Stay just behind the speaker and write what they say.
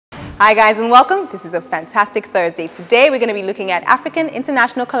Hi guys and welcome. This is a fantastic Thursday. Today we're going to be looking at African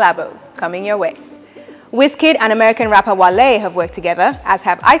international collabos coming your way. Wizkid and American rapper Wale have worked together, as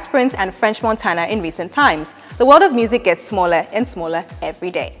have Ice Prince and French Montana in recent times. The world of music gets smaller and smaller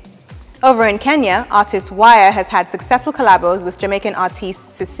every day. Over in Kenya, artist Wire has had successful collabos with Jamaican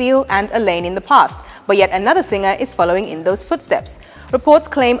artists Cecile and Elaine in the past, but yet another singer is following in those footsteps. Reports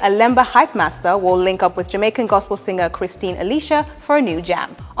claim a Lemba hype master will link up with Jamaican gospel singer Christine Alicia for a new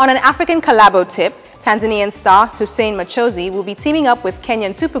jam. On an African collabo tip, Tanzanian star Hussein Machozi will be teaming up with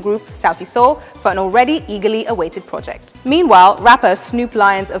Kenyan supergroup Sauti Sol for an already eagerly awaited project. Meanwhile, rapper Snoop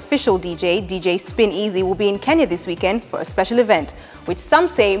Lionn's official DJ Spin Easy will be in Kenya this weekend for a special event, which some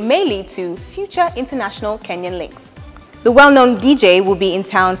say may lead to future international Kenyan links. The well-known DJ will be in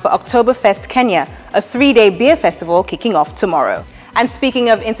town for Oktoberfest Kenya, a 3-day beer festival kicking off tomorrow. And speaking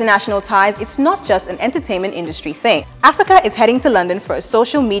of international ties, it's not just an entertainment industry thing. Africa is heading to London for a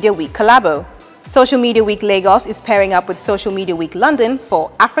Social Media Week collabo. Social Media Week Lagos is pairing up with Social Media Week London for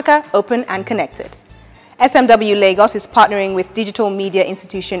Africa Open and Connected. SMW Lagos is partnering with digital media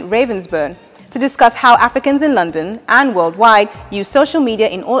institution Ravensburn to discuss how Africans in London and worldwide use social media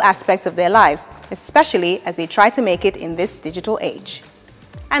in all aspects of their lives, especially as they try to make it in this digital age.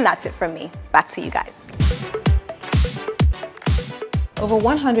 And that's it from me. Back to you guys. Over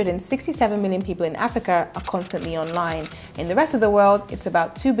 167 million people in Africa are constantly online. In the rest of the world, it's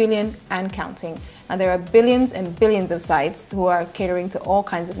about 2 billion and counting. And there are billions and billions of sites who are catering to all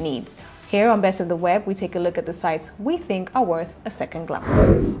kinds of needs. Here on Best of the Web, we take a look at the sites we think are worth a second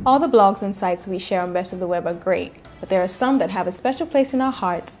glance. All the blogs and sites we share on Best of the Web are great, but there are some that have a special place in our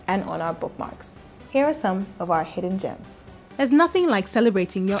hearts and on our bookmarks. Here are some of our hidden gems. There's nothing like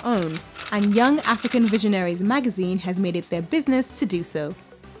celebrating your own, and Young African Visionaries magazine has made it their business to do so.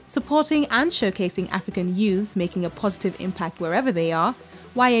 Supporting and showcasing African youths making a positive impact wherever they are,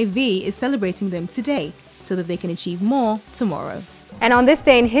 YAV is celebrating them today so that they can achieve more tomorrow. And on this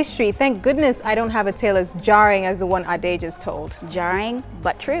day in history, thank goodness I don't have a tale as jarring as the one Ade just told. Jarring,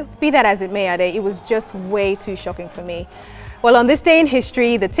 but true. Be that as it may, Ade, it was just way too shocking for me. Well, on this day in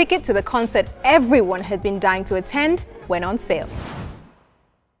history, the ticket to the concert everyone had been dying to attend went on sale.